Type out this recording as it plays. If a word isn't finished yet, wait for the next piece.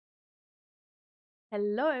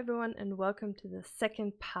Hello everyone and welcome to the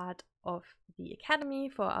second part of the Academy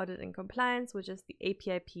for Audit and Compliance, which is the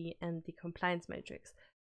APIP and the Compliance Matrix.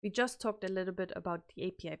 We just talked a little bit about the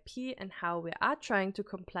APIP and how we are trying to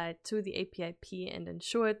comply to the APIP and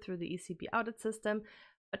ensure it through the ECB audit system.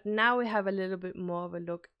 But now we have a little bit more of a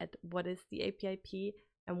look at what is the APIP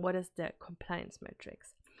and what is the Compliance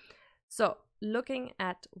Matrix. So looking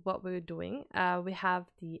at what we're doing, we have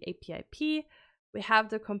the APIP, we have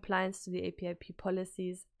the compliance to the APIP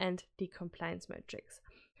policies and the compliance matrix.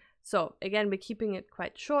 So again, we're keeping it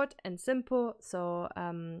quite short and simple, so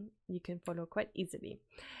you can follow quite easily.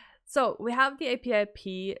 So we have the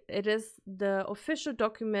APIP. It is the official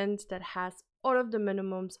document that has all of the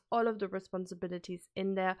minimums, all of the responsibilities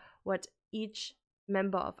in there, what each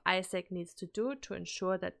member of ISEC needs to do to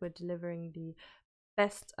ensure that we're delivering the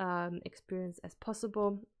best experience as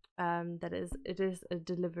possible. It is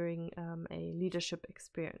delivering a leadership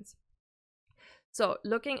experience. So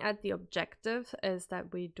looking at the objective is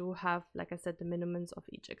that we do have, like I said, the minimums of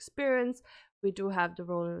each experience. We do have the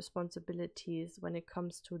role and responsibilities when it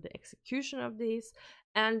comes to the execution of these,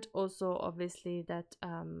 and also obviously that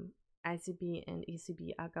ICB and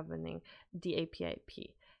ECB are governing the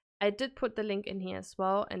APIP. I did put the link in here as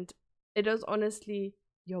well, and it is honestly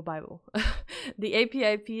your Bible. The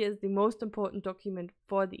APIP is the most important document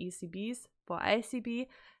for the ECBs, for ICB,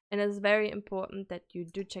 and it's very important that you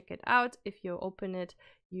do check it out. If you open it,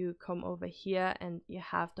 you come over here and you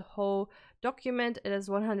have the whole document. It is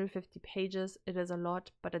 150 pages. It is a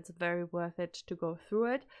lot, but it's very worth it to go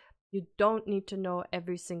through it. You don't need to know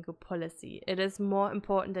every single policy. It is more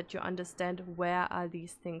important that you understand where are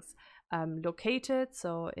these things located.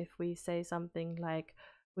 So if we say something like,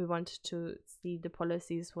 we want to see the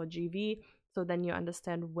policies for GV, so then you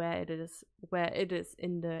understand where it is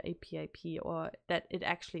in the APIP, or that it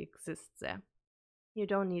actually exists there. You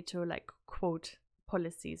don't need to like quote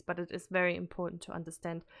policies, but it is very important to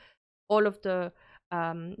understand all of the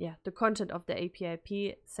the content of the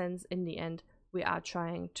APIP, since in the end we are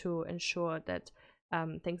trying to ensure that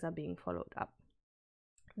things are being followed up.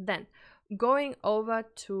 Then going over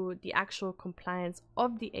to the actual compliance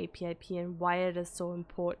of the APIP and why it is so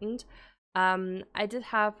important. I did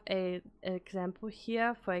have an example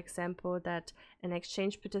here, for example, that an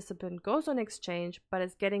exchange participant goes on exchange but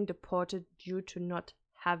is getting deported due to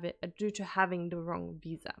having the wrong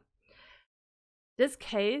visa. This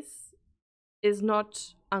case is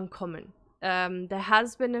not uncommon. There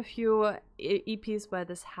has been a few EPs where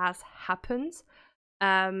this has happened.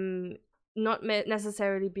 Not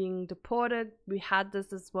necessarily being deported. We had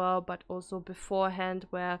this as well, but also beforehand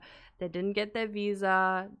where they didn't get their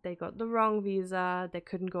visa, they got the wrong visa, they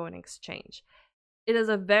couldn't go on exchange. It is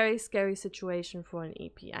a very scary situation for an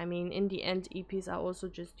EP. I mean, in the end, EPs are also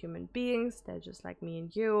just human beings. They're just like me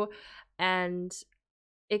and you, and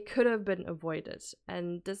it could have been avoided.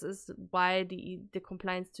 And this is why the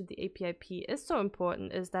compliance to the APIP is so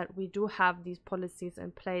important, is that we do have these policies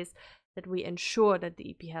in place, that we ensure that the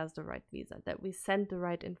EP has the right visa, that we send the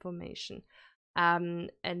right information. And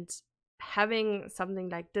having something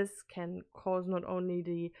like this can cause not only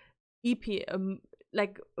the EP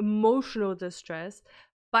like emotional distress,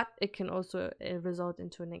 but it can also result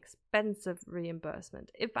into an expensive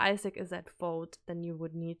reimbursement. If ISEC is at fault, then you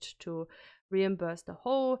would need to reimburse the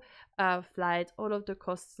whole flight, all of the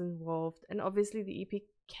costs involved, and obviously the EP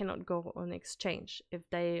cannot go on exchange. If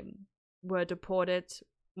they were deported,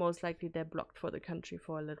 most likely they're blocked for the country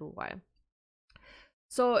for a little while.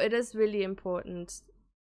 So it is really important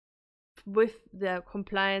with the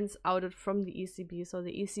compliance audit from the ECB, so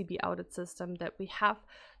the ECB audit system, that we have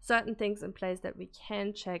certain things in place that we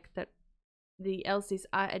can check, that the LCs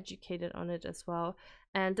are educated on it as well.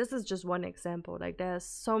 And this is just one example. Like, there's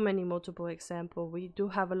so many multiple examples. We do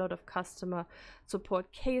have a lot of customer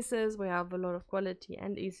support cases, we have a lot of quality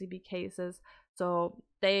and ECB cases, so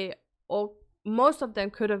most of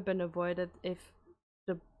them could have been avoided if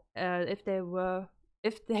they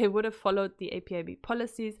would have followed the APIP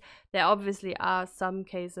policies. There obviously are some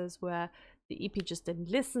cases where the EP just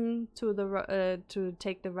didn't listen to to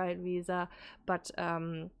take the right visa, but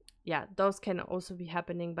yeah, those can also be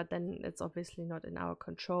happening, but then it's obviously not in our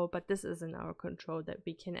control. But this is in our control, that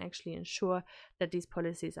we can actually ensure that these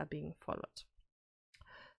policies are being followed.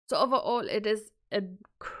 So overall, it is a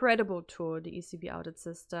credible tool, the ECB audit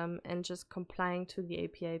system, and just complying to the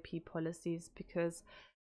APIP policies, because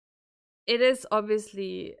it is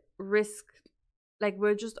obviously risk, like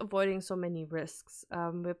we're just avoiding so many risks.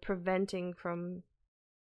 We're preventing from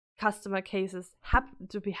customer cases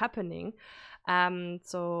to be happening, and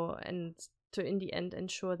to in the end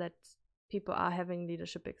ensure that people are having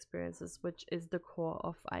leadership experiences, which is the core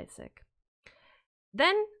of ISEC.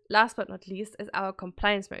 Then, last but not least, is our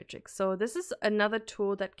compliance matrix. So this is another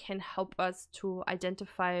tool that can help us to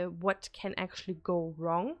identify what can actually go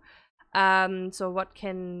wrong. So what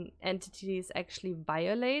can entities actually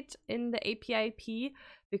violate in the APIP,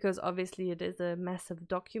 because obviously it is a massive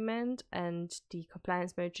document, and the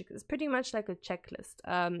compliance matrix is pretty much like a checklist.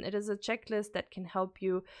 It is a checklist that can help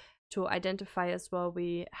you to identify as well.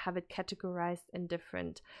 We have it categorized in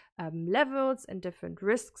different levels and different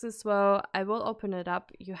risks as well. I will open it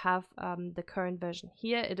up. You have the current version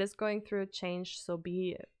here. It is going through a change, so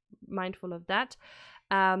be mindful of that.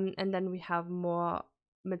 And then we have more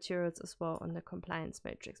materials as well on the compliance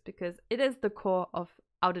matrix, because it is the core of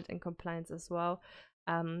audit and compliance as well.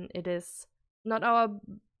 It is not our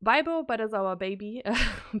Bible, but it's our baby,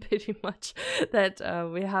 pretty much, that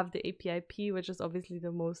we have the APIP, which is obviously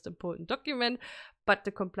the most important document, but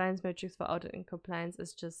the compliance matrix for audit and compliance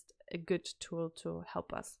is just a good tool to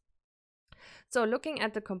help us. So looking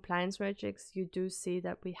at the compliance matrix, you do see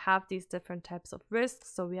that we have these different types of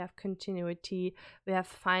risks. So we have continuity, we have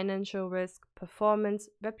financial risk, performance,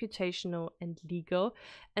 reputational, and legal.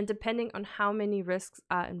 And depending on how many risks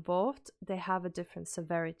are involved, they have a different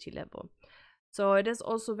severity level. So it is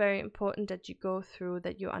also very important that you go through,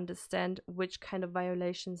 that you understand which kind of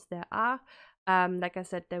violations there are. Like I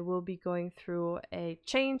said, they will be going through a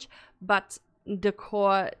change, but the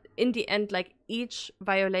core, in the end, like each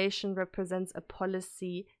violation represents a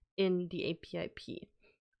policy in the APIP.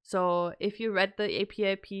 So if you read the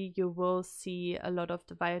APIP, you will see a lot of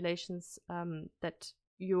the violations that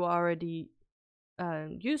you already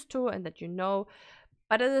used to and that you know.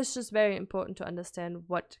 But it is just very important to understand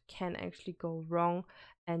what can actually go wrong.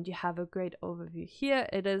 And you have a great overview here.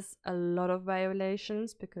 It is a lot of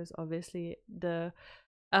violations, because obviously the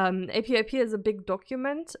APIP is a big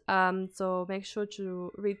document. So make sure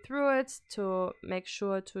to read through it, to make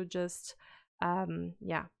sure to just,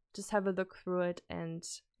 just have a look through it and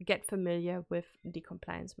get familiar with the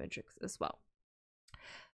compliance matrix as well.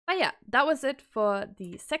 But yeah, that was it for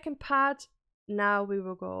the second part. Now we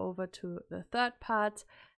will go over to the third part,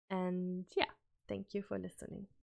 and yeah, thank you for listening.